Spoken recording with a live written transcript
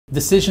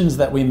Decisions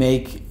that we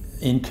make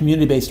in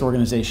community-based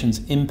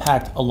organizations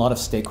impact a lot of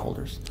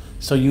stakeholders.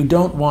 So you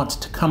don't want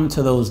to come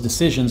to those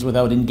decisions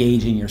without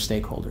engaging your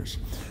stakeholders,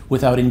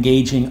 without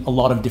engaging a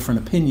lot of different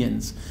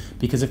opinions.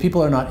 Because if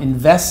people are not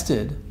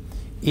invested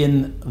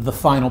in the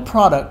final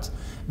product,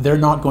 they're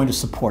not going to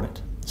support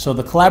it. So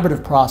the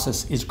collaborative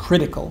process is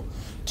critical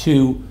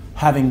to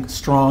having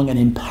strong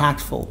and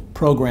impactful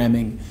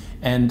programming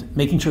and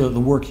making sure that the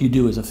work you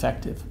do is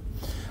effective.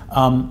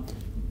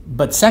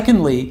 But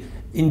secondly,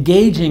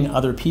 engaging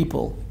other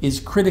people is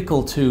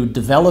critical to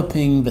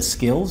developing the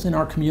skills in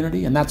our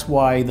community, and that's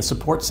why the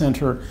Support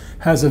Center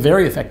has a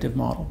very effective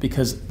model,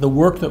 because the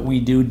work that we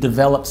do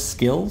develops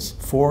skills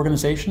for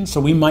organizations.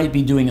 So we might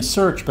be doing a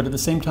search, but at the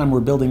same time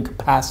we're building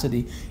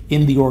capacity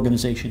in the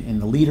organization, in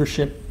the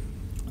leadership.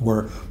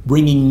 We're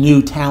bringing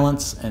new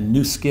talents and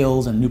new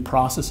skills and new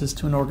processes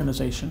to an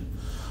organization.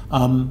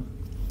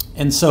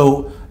 And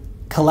so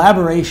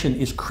collaboration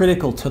is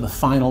critical to the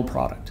final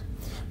product.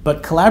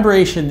 But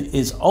collaboration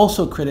is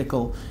also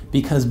critical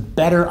because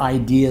better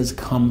ideas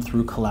come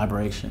through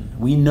collaboration.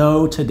 We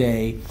know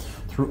today,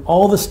 through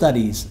all the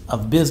studies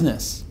of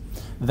business,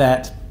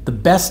 that the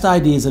best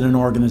ideas in an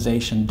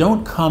organization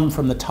don't come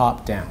from the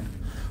top down.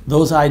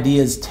 Those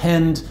ideas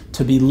tend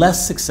to be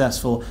less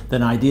successful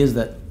than ideas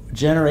that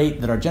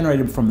are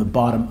generated from the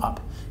bottom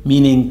up,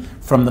 meaning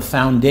from the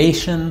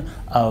foundation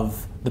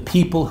of the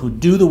people who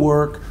do the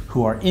work,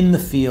 who are in the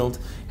field.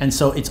 And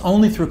so it's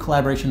only through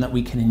collaboration that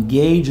we can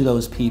engage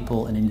those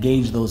people and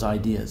engage those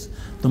ideas.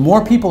 The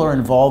more people are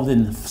involved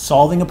in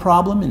solving a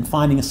problem and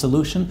finding a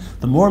solution,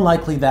 the more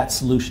likely that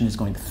solution is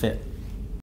going to fit.